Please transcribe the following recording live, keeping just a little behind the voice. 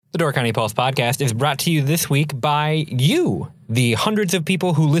Door County Pulse podcast is brought to you this week by you, the hundreds of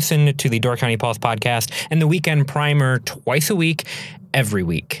people who listen to the Door County Pulse podcast and the Weekend Primer twice a week, every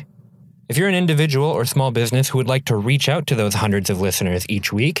week. If you're an individual or small business who would like to reach out to those hundreds of listeners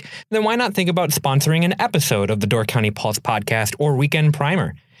each week, then why not think about sponsoring an episode of the Door County Pulse podcast or Weekend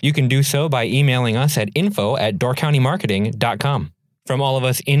Primer? You can do so by emailing us at info@doorcountymarketing.com. From all of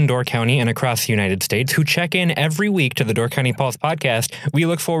us in Door County and across the United States who check in every week to the Door County Pulse podcast, we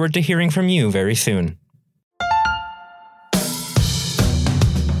look forward to hearing from you very soon.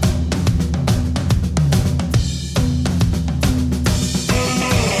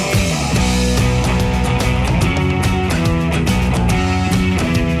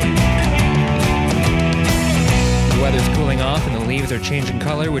 Are changing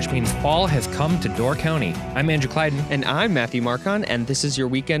color, which means fall has come to Door County. I'm Andrew Clyden. And I'm Matthew Marcon, and this is your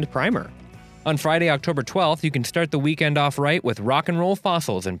Weekend Primer. On Friday, October 12th, you can start the weekend off right with Rock and Roll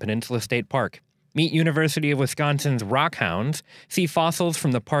Fossils in Peninsula State Park. Meet University of Wisconsin's rock hounds, see fossils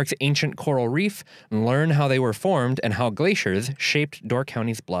from the park's ancient coral reef, and learn how they were formed and how glaciers shaped Door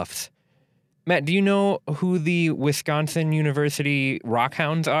County's bluffs. Matt, do you know who the Wisconsin University rock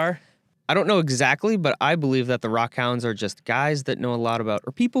hounds are? I don't know exactly, but I believe that the rock hounds are just guys that know a lot about,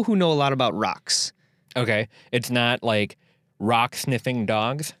 or people who know a lot about rocks. Okay, it's not like rock sniffing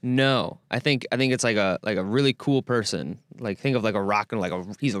dogs. No, I think it's like a really cool person. Like think of like a rock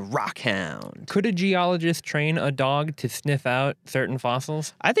and he's a rock hound. Could a geologist train a dog to sniff out certain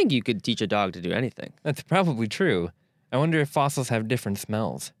fossils? I think you could teach a dog to do anything. That's probably true. I wonder if fossils have different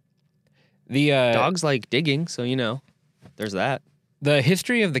smells. Dogs like digging, so there's that. The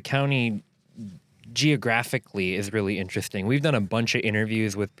history of the county geographically is really interesting. We've done a bunch of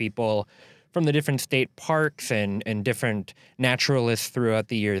interviews with people from the different state parks and different naturalists throughout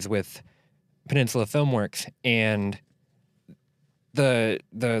the years with Peninsula Filmworks, and the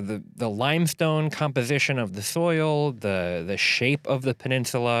limestone composition of the soil, the shape of the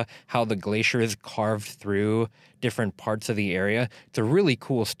peninsula, how the glaciers carved through different parts of the area. It's a really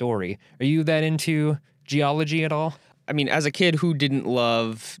cool story. Are you that into geology at all? I mean, as a kid who didn't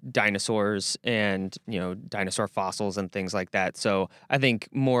love dinosaurs and, dinosaur fossils and things like that. So I think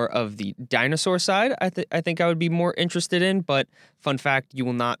more of the dinosaur side, I think I would be more interested in. But fun fact, you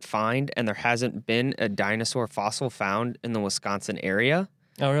will not find, and there hasn't been a dinosaur fossil found in the Wisconsin area.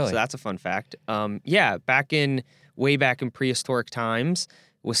 Oh, really? So that's a fun fact. Way back in prehistoric times,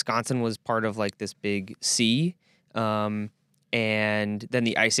 Wisconsin was part of like this big sea. And then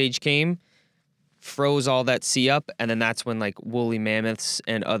the Ice Age came, froze all that sea up, and then that's when like woolly mammoths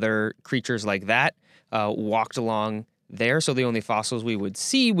and other creatures like that walked along there. So the only fossils we would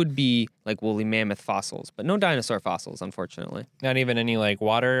see would be like woolly mammoth fossils, but no dinosaur fossils, unfortunately. Not even any like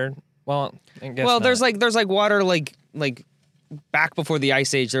water. Well, I guess. Well, not. there's water like back before the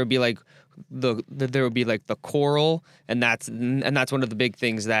Ice Age. There would be like the coral, and that's one of the big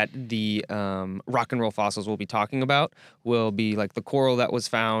things that the rock and roll fossils will be talking about. Will be like the coral that was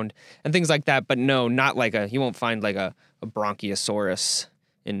found and things like that. But no, not like you won't find like a Bronchiosaurus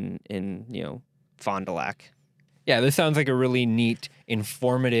in Fond du Lac. Yeah, this sounds like a really neat,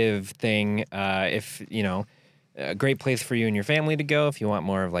 informative thing. If a great place for you and your family to go if you want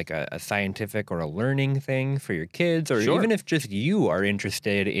more of like a scientific or a learning thing for your kids, or Sure. Even if just you are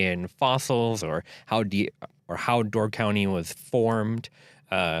interested in fossils or how Door County was formed.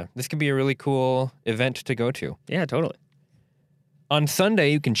 This could be a really cool event to go to. Yeah, totally. On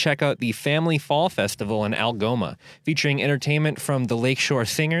Sunday, you can check out the Family Fall Festival in Algoma, featuring entertainment from the Lakeshore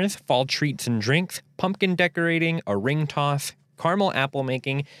Singers, fall treats and drinks, pumpkin decorating, a ring toss, caramel apple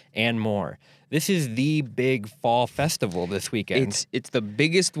making, and more. This is the big fall festival this weekend. It's the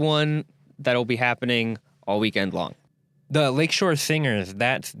biggest one that'll be happening all weekend long. The Lakeshore Singers,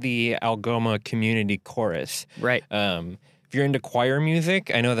 that's the Algoma Community Chorus. Right. If you're into choir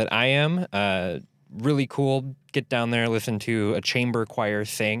music, I know that I am. Really cool. Get down there, listen to a chamber choir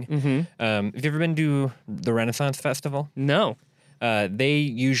sing. Mm-hmm. Have you ever been to the Renaissance Festival? No. They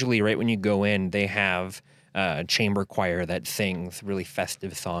usually, right when you go in, they have chamber choir that sings really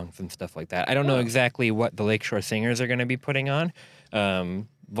festive songs and stuff like that. I don't know exactly what the Lakeshore Singers are going to be putting on,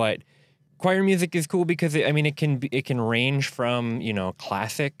 but choir music is cool because it can range from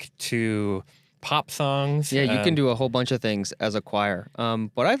classic to pop songs. Yeah, you can do a whole bunch of things as a choir.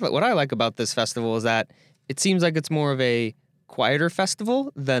 What I like about this festival is that it seems like it's more of a quieter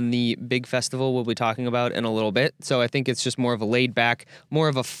festival than the big festival we'll be talking about in a little bit. So I think it's just more of a laid back, more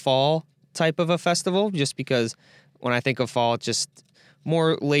of a fall type of a festival, just because when I think of fall, it's just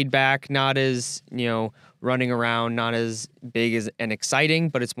more laid back, not as, running around, not as big as and exciting,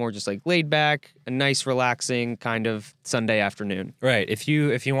 but it's more just like laid back, a nice, relaxing kind of Sunday afternoon. Right. If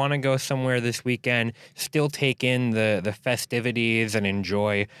you want to go somewhere this weekend, still take in the festivities and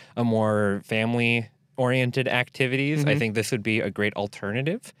enjoy a more family oriented activities, I think this would be a great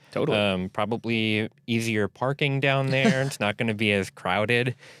alternative. Totally. Probably easier parking down there. It's not going to be as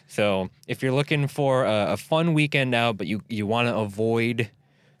crowded. So if you're looking for a fun weekend out, but you want to avoid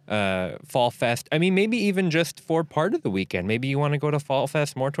Fall Fest. I mean, maybe even just for part of the weekend. Maybe you want to go to Fall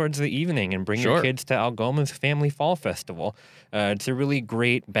Fest more towards the evening and bring your Sure. kids to Algoma's Family Fall Festival. It's a really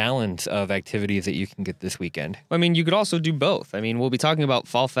great balance of activities that you can get this weekend. I mean, you could also do both. I mean, we'll be talking about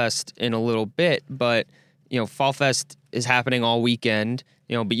Fall Fest in a little bit, but Fall Fest is happening all weekend.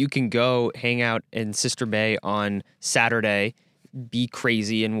 But you can go hang out in Sister Bay on Saturday, be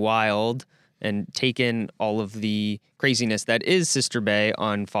crazy and wild, and take in all of the craziness that is Sister Bay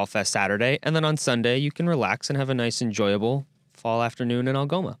on Fall Fest Saturday. And then on Sunday, you can relax and have a nice, enjoyable fall afternoon in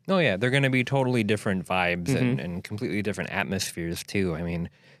Algoma. Oh, yeah. They're going to be totally different vibes and completely different atmospheres, too. I mean,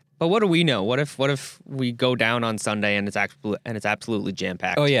 But what do we know? What if we go down on Sunday and it's absolutely jam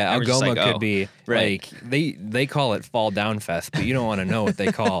packed? oh, yeah. And we're just Algoma like, could be right. like, they call it Fall Down Fest, but you don't want to know what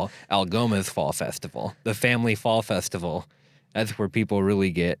they call Algoma's Fall Festival, the Family Fall Festival. That's where people really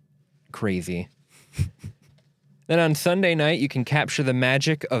get crazy. Then on Sunday night, you can capture the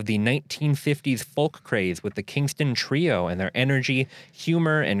magic of the 1950s folk craze with the Kingston Trio and their energy,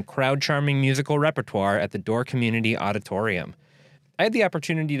 humor, and crowd-charming musical repertoire at the Door Community Auditorium. I had the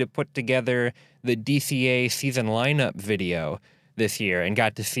opportunity to put together the DCA season lineup video this year and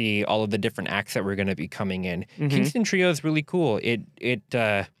got to see all of the different acts that were going to be coming in. Kingston Trio is really cool.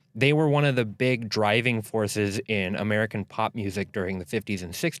 They were one of the big driving forces in American pop music during the 50s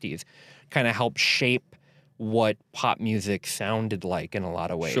and 60s. Kind of helped shape what pop music sounded like in a lot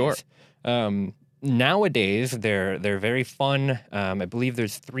of ways. Sure. Nowadays, they're very fun. I believe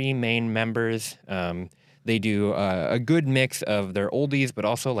there's 3 main members. They do a good mix of their oldies, but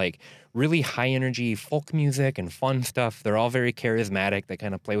also like really high energy folk music and fun stuff. They're all very charismatic. They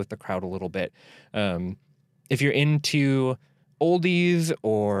kind of play with the crowd a little bit. If you're into oldies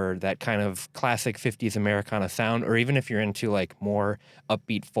or that kind of classic 50s Americana sound, or even if you're into like more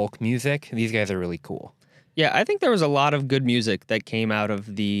upbeat folk music, these guys are really cool. Yeah, I think there was a lot of good music that came out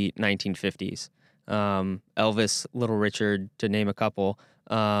of the 1950s. Elvis, Little Richard, to name a couple.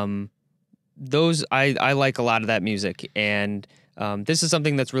 Those I like a lot of that music, and this is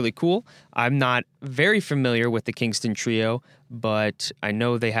something that's really cool. I'm not very familiar with the Kingston Trio, but I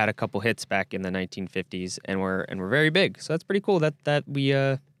know they had a couple hits back in the 1950s, and were very big. So that's pretty cool that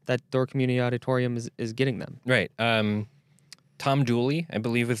Door Community Auditorium is getting them. Right. Tom Dooley, I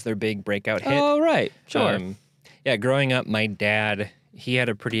believe, is their big breakout hit. Oh, right. Sure. Yeah, growing up, my dad, he had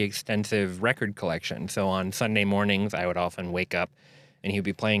a pretty extensive record collection. So on Sunday mornings, I would often wake up and he'd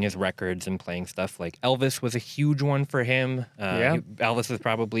be playing his records and playing stuff like Elvis was a huge one for him. Elvis was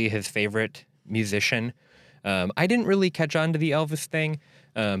probably his favorite musician. I didn't really catch on to the Elvis thing,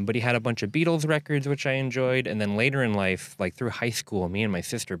 but he had a bunch of Beatles records, which I enjoyed. And then later in life, like through high school, me and my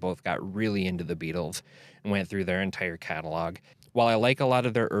sister both got really into the Beatles and went through their entire catalog. While I like a lot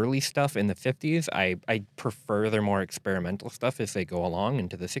of their early stuff in the 50s, I prefer their more experimental stuff as they go along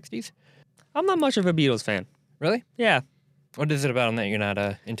into the 60s. I'm not much of a Beatles fan. Really? Yeah. What is it about them that you're not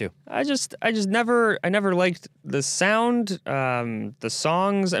into? I never liked the sound, the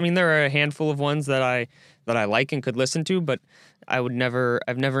songs. I mean, there are a handful of ones that I like and could listen to, but I've never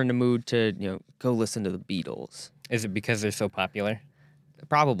in the mood to go listen to the Beatles. Is it because they're so popular?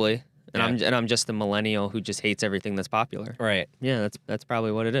 Probably. And Yeah. I'm just a millennial who just hates everything that's popular. Right. Yeah, that's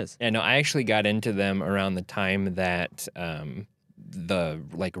probably what it is. Yeah, no, I actually got into them around the time that the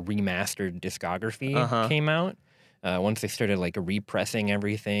like remastered discography came out. Once they started like repressing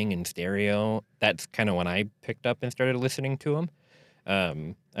everything in stereo, that's kind of when I picked up and started listening to them.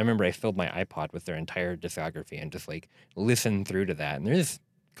 I remember I filled my iPod with their entire discography and just like listened through to that. And there's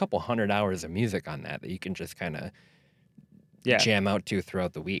a couple 100 hours of music on that you can just kind of jam out to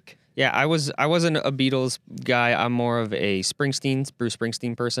throughout the week. Yeah, I wasn't a Beatles guy. I'm more of a Bruce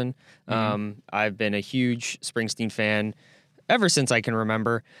Springsteen person. I've been a huge Springsteen fan ever since I can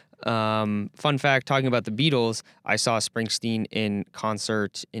remember. Fun fact, talking about the Beatles, I saw Springsteen in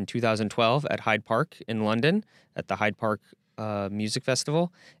concert in 2012 at Hyde Park in London at the Hyde Park Music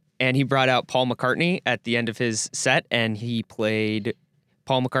Festival. And he brought out Paul McCartney at the end of his set, and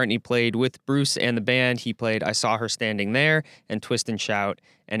Paul McCartney played with Bruce and the band. He played I Saw Her Standing There and Twist and Shout,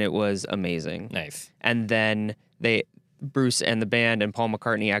 and it was amazing. Nice. And then Bruce and the band and Paul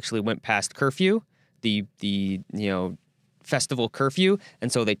McCartney actually went past curfew, the festival curfew,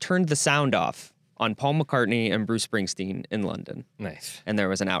 and so they turned the sound off on Paul McCartney and Bruce Springsteen in London, Nice. and there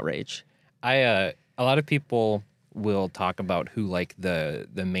was an outrage. A lot of people will talk about who like the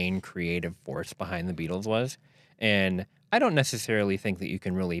main creative force behind the Beatles was, and I don't necessarily think that you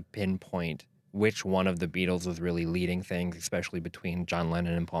can really pinpoint which one of the Beatles was really leading things, especially between John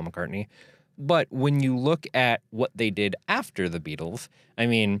Lennon and Paul McCartney. But when you look at what they did after the Beatles, I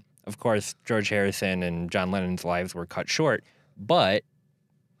mean, of course, George Harrison and John Lennon's lives were cut short, but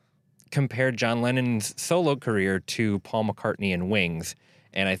compare John Lennon's solo career to Paul McCartney and Wings,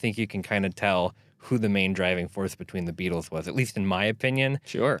 and I think you can kind of tell who the main driving force between the Beatles was, at least in my opinion.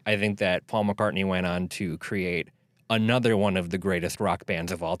 Sure. I think that Paul McCartney went on to create another one of the greatest rock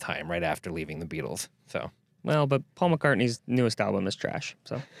bands of all time right after leaving the Beatles. So, Well, but Paul McCartney's newest album is trash.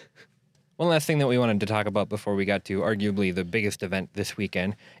 So one last thing that we wanted to talk about before we got to arguably the biggest event this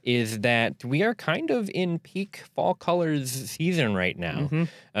weekend is that we are kind of in peak fall colors season right now.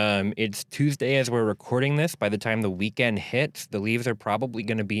 It's Tuesday as we're recording this. By the time the weekend hits, the leaves are probably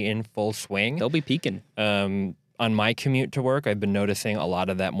going to be in full swing. they'll be peaking. On my commute to work, I've been noticing a lot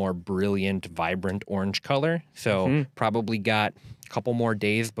of that more brilliant, vibrant orange color. So probably got a couple more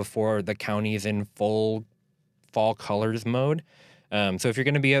days before the county's in full fall colors mode. So if you're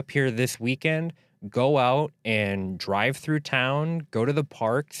going to be up here this weekend, go out and drive through town, go to the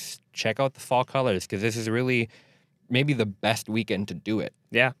parks, check out the fall colors, because this is really maybe the best weekend to do it.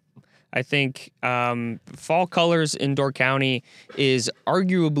 Yeah. I think fall colors in Door County is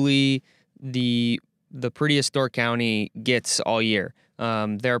arguably the prettiest Door County gets all year.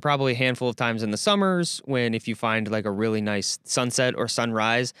 There are probably a handful of times in the summers when if you find like a really nice sunset or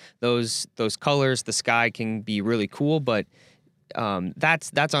sunrise, those colors, the sky can be really cool, but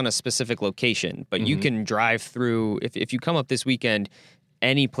that's on a specific location. But you can drive through, if you come up this weekend,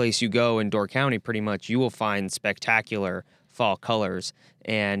 any place you go in Door County, pretty much, you will find spectacular fall colors.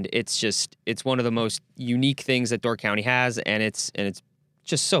 And it's one of the most unique things that Door County has, and it's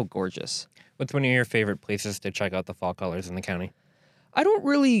just so gorgeous. What's one of your favorite places to check out the fall colors in the county? I don't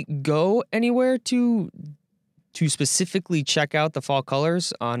really go anywhere to specifically check out the fall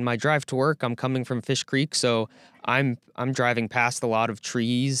colors. On my drive to work, I'm coming from Fish Creek, so I'm driving past a lot of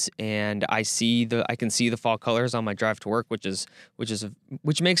trees, and I can see the fall colors on my drive to work,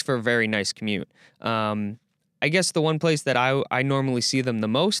 which makes for a very nice commute. I guess the one place that I normally see them the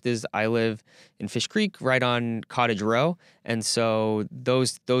most is I live in Fish Creek, right on Cottage Row, and so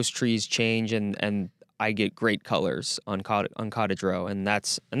those trees change, and I get great colors on Cottage Row, and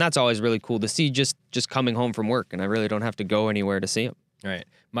that's always really cool to see just coming home from work, and I really don't have to go anywhere to see them. Right.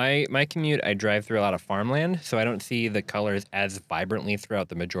 My commute, I drive through a lot of farmland, so I don't see the colors as vibrantly throughout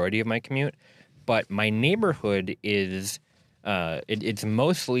the majority of my commute. But my neighborhood is, it's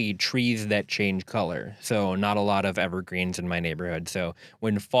mostly trees that change color, so not a lot of evergreens in my neighborhood. So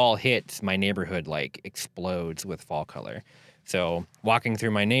when fall hits, my neighborhood like explodes with fall color. So walking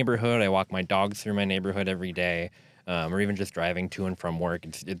through my neighborhood, I walk my dogs through my neighborhood every day, or even just driving to and from work.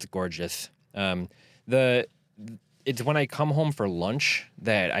 It's gorgeous. It's when I come home for lunch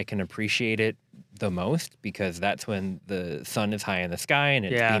that I can appreciate it the most, because that's when the sun is high in the sky and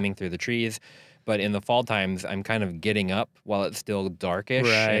it's beaming through the trees. But in the fall times, I'm kind of getting up while it's still darkish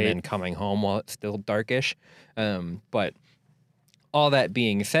and then coming home while it's still darkish. But all that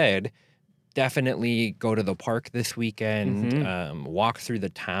being said, definitely go to the park this weekend, walk through the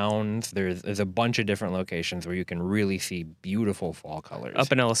towns. There's a bunch of different locations where you can really see beautiful fall colors.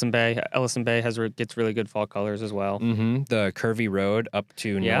 Up in Ellison Bay gets really good fall colors as well. The curvy road up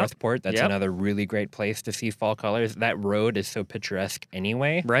to Northport, that's another really great place to see fall colors. That road is so picturesque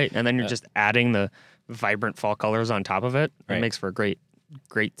anyway. Right, and then you're just adding the vibrant fall colors on top of it. It makes for a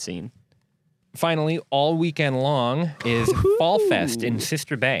great scene. Finally, all weekend long is Fall Fest in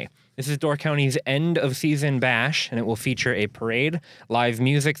Sister Bay. This is Door County's end-of-season bash, and it will feature a parade, live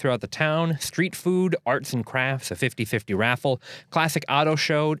music throughout the town, street food, arts and crafts, a 50-50 raffle, classic auto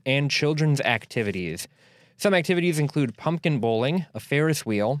show, and children's activities. Some activities include pumpkin bowling, a Ferris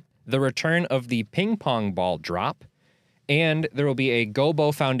wheel, the return of the ping pong ball drop, and there will be a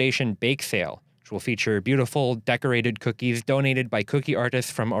Gobo Foundation bake sale, which will feature beautiful decorated cookies donated by cookie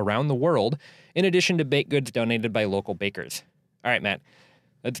artists from around the world, in addition to baked goods donated by local bakers. All right, Matt.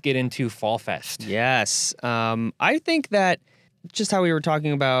 Let's get into Fall Fest. Yes. I think that just how we were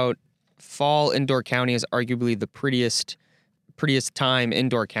talking about fall in Door County is arguably the prettiest time in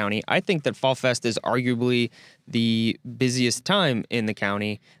Door County. I think that Fall Fest is arguably the busiest time in the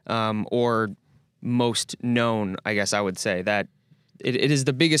county, or most known, I guess I would say. That it is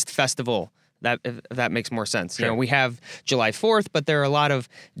the biggest festival If that makes more sense. Sure. You know, we have July 4th, but there are a lot of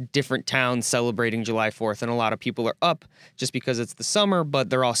different towns celebrating July 4th, and a lot of people are up just because it's the summer, but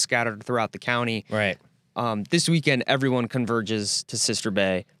they're all scattered throughout the county. Right. This weekend, everyone converges to Sister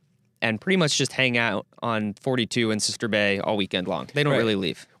Bay and pretty much just hang out on 42 in Sister Bay all weekend long. They don't Right. really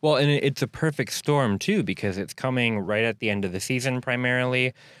leave. Well, and it's a perfect storm, too, because it's coming right at the end of the season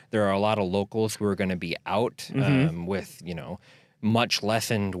primarily. There are a lot of locals who are going to be out with, much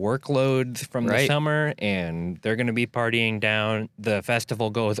lessened workloads from the Right. summer, and they're going to be partying down. The festival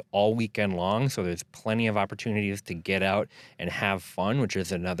goes all weekend long, so there's plenty of opportunities to get out and have fun, which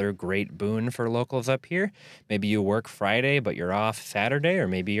is another great boon for locals up here. Maybe you work Friday, but you're off Saturday, or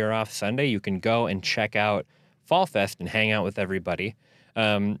maybe you're off Sunday. You can go and check out Fall Fest and hang out with everybody.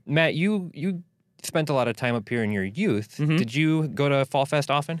 Matt, you spent a lot of time up here in your youth. Did you go to Fall Fest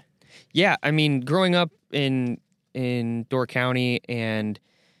often? Yeah, I mean, growing up in Door County, and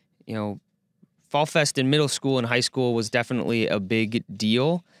Fall Fest in middle school and high school was definitely a big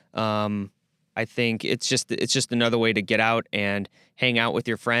deal. I think it's just another way to get out and hang out with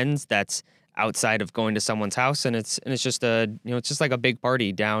your friends. That's outside of going to someone's house, and it's just it's just like a big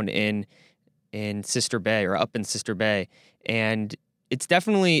party down in Sister Bay, or up in Sister Bay, and it's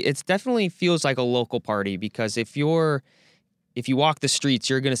definitely feels like a local party, because if you walk the streets,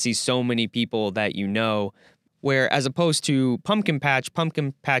 you're going to see so many people that you know. Where, as opposed to Pumpkin Patch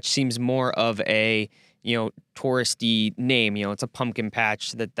seems more of a, touristy name. It's a pumpkin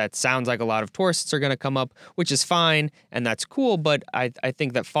patch that sounds like a lot of tourists are going to come up, which is fine, and that's cool. But I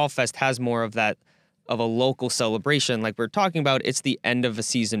think that Fall Fest has more of that, of a local celebration. Like we're talking about, it's the end of a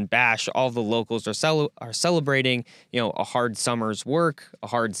season bash. All the locals are celebrating, a hard summer's work, a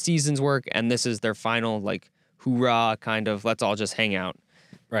hard season's work, and this is their final, like, hoorah, kind of, let's all just hang out.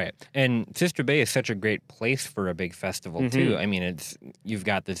 Right. And Sister Bay is such a great place for a big festival, too. I mean, you've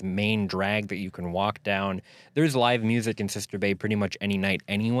got this main drag that you can walk down. There's live music in Sister Bay pretty much any night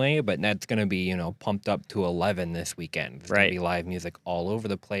anyway, but that's going to be, pumped up to 11 this weekend. There's going to be live music all over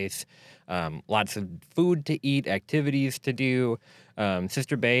the place. Lots of food to eat, activities to do.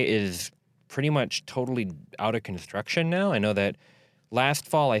 Sister Bay is pretty much totally out of construction now. I know that last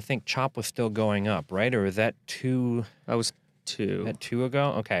fall, I think CHOP was still going up, right? Or was that two? That was 2. At 2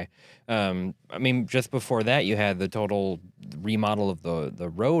 ago? Okay. I mean, just before that, you had the total remodel of the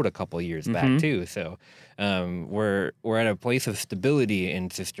road a couple years back, too. So we're at a place of stability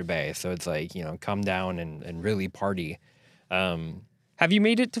in Sister Bay. So it's like, come down and really party. Have you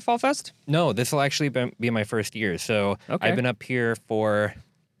made it to Fall Fest? No, this will actually be my first year. So I've been up here for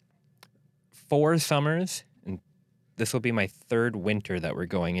 4 summers. This will be my 3rd winter that we're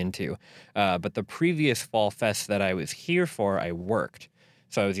going into. But the previous Fall Fest that I was here for, I worked.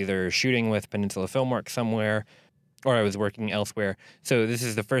 So I was either shooting with Peninsula Filmworks somewhere, or I was working elsewhere. So this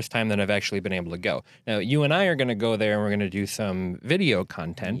is the first time that I've actually been able to go. Now, you and I are going to go there, and we're going to do some video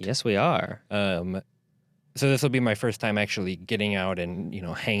content. Yes, we are. So this will be my first time actually getting out and,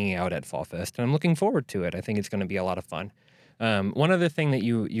 hanging out at Fall Fest. And I'm looking forward to it. I think it's going to be a lot of fun. One other thing that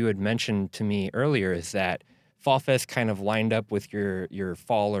you had mentioned to me earlier is that Fall Fest kind of lined up with your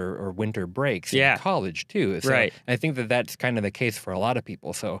fall or winter breaks in college, too. So right. I think that's kind of the case for a lot of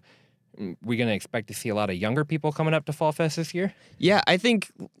people. So we're going to expect to see a lot of younger people coming up to Fall Fest this year? Yeah, I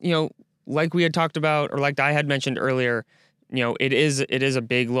think, like we had talked about, or like I had mentioned earlier, it is a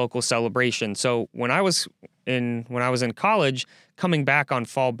big local celebration. So when I was in college, coming back on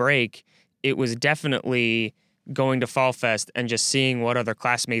fall break, it was definitely going to Fall Fest and just seeing what other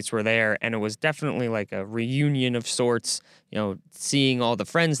classmates were there, and it was definitely like a reunion of sorts, seeing all the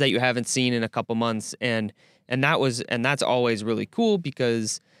friends that you haven't seen in a couple months, and that's always really cool,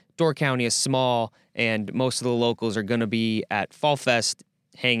 because Door County is small and most of the locals are going to be at Fall Fest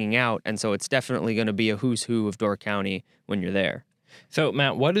hanging out, and so it's definitely going to be a who's who of Door County when you're there. So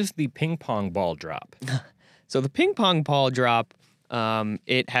Matt, what is the ping pong ball drop? So the ping pong ball drop,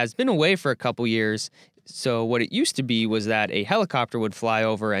 it has been away for a couple years. So what it used to be was that a helicopter would fly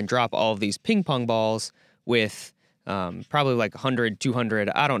over and drop all of these ping pong balls with probably like 100, 200,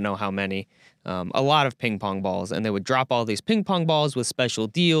 I don't know how many, a lot of ping pong balls. And they would drop all these ping pong balls with special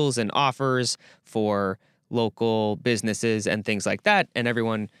deals and offers for local businesses and things like that. And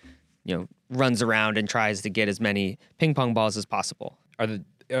everyone, runs around and tries to get as many ping pong balls as possible.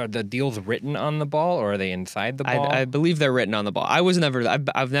 Are the deals written on the ball, or are they inside the ball? I believe they're written on the ball.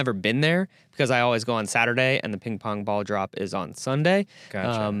 I've never been there, because I always go on Saturday and the ping pong ball drop is on Sunday.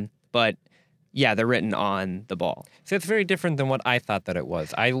 Gotcha. But yeah, they're written on the ball. So it's very different than what I thought that it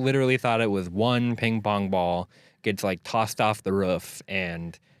was. I literally thought it was one ping pong ball gets like tossed off the roof,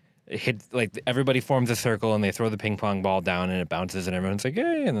 and everybody forms a circle and they throw the ping pong ball down and it bounces and everyone's like,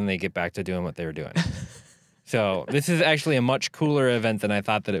 hey, and then they get back to doing what they were doing. So this is actually a much cooler event than I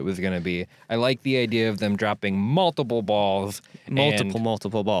thought that it was going to be. I like the idea of them dropping multiple balls.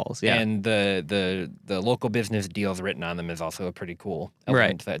 Multiple balls, yeah. And the local business deals written on them is also a pretty cool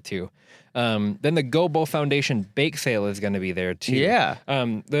element to that too. Then the Go Bow Foundation bake sale is going to be there too. Yeah.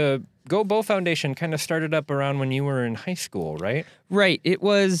 The Go Bow Foundation kind of started up around when you were in high school, right? Right.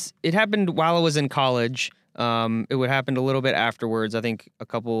 It happened while I was in college. It would happen a little bit afterwards. I think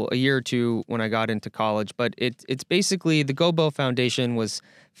a year or two when I got into college. But it's basically the Go Bow Foundation was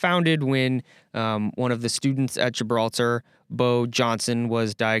founded when one of the students at Gibraltar, Bo Johnson,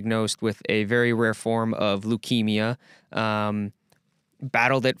 was diagnosed with a very rare form of leukemia.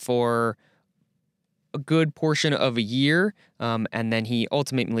 Battled it for a good portion of a year, and then he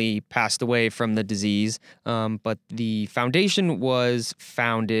ultimately passed away from the disease. But the foundation was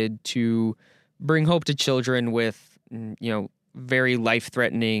founded to bring hope to children with, very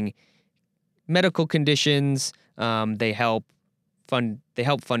life-threatening medical conditions. They help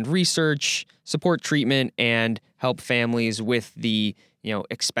fund research, support treatment, and help families with the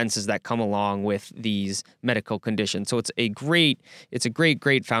expenses that come along with these medical conditions. So it's a great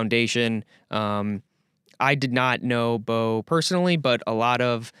foundation. I did not know Bo personally, but a lot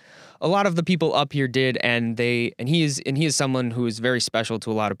of the people up here did, and he is someone who is very special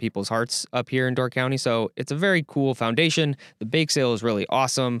to a lot of people's hearts up here in Door County. So it's a very cool foundation. The bake sale is really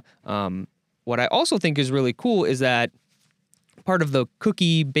awesome. What I also think is really cool is that part of the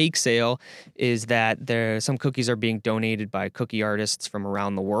cookie bake sale is that some cookies are being donated by cookie artists from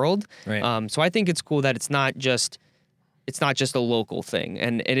around the world. Right. So I think it's cool that it's not just a local thing,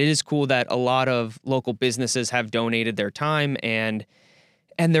 and it is cool that a lot of local businesses have donated their time and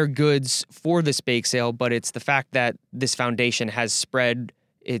their goods for this bake sale. But it's the fact that this foundation has spread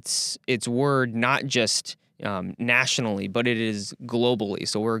its word not just nationally, but it is globally.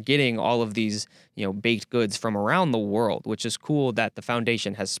 So we're getting all of these baked goods from around the world, which is cool that the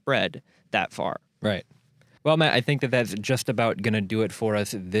foundation has spread that far. Right. Well, Matt, I think that's just about going to do it for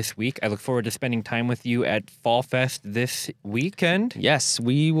us this week. I look forward to spending time with you at Fall Fest this weekend. Yes,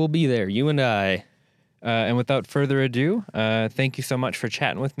 we will be there, you and I. And without further ado, thank you so much for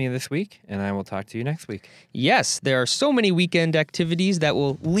chatting with me this week, and I will talk to you next week. Yes, there are so many weekend activities that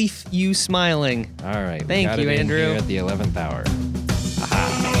will leave you smiling. All right. Thank you, Andrew. Here at the 11th hour.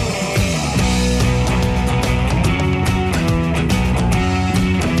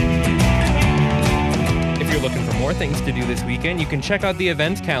 Looking for more things to do this weekend, you can check out the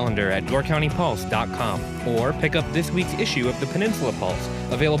events calendar at doorcountypulse.com or pick up this week's issue of the Peninsula Pulse,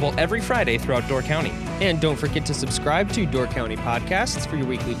 available every Friday throughout Door County. And don't forget to subscribe to Door County Podcasts for your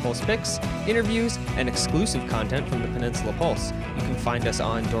weekly Pulse picks, interviews, and exclusive content from the Peninsula Pulse. You can find us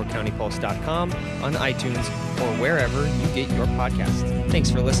on doorcountypulse.com, on iTunes, or wherever you get your podcasts. Thanks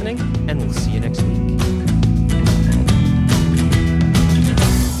for listening, and we'll see you next week.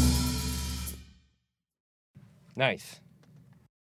 Nice.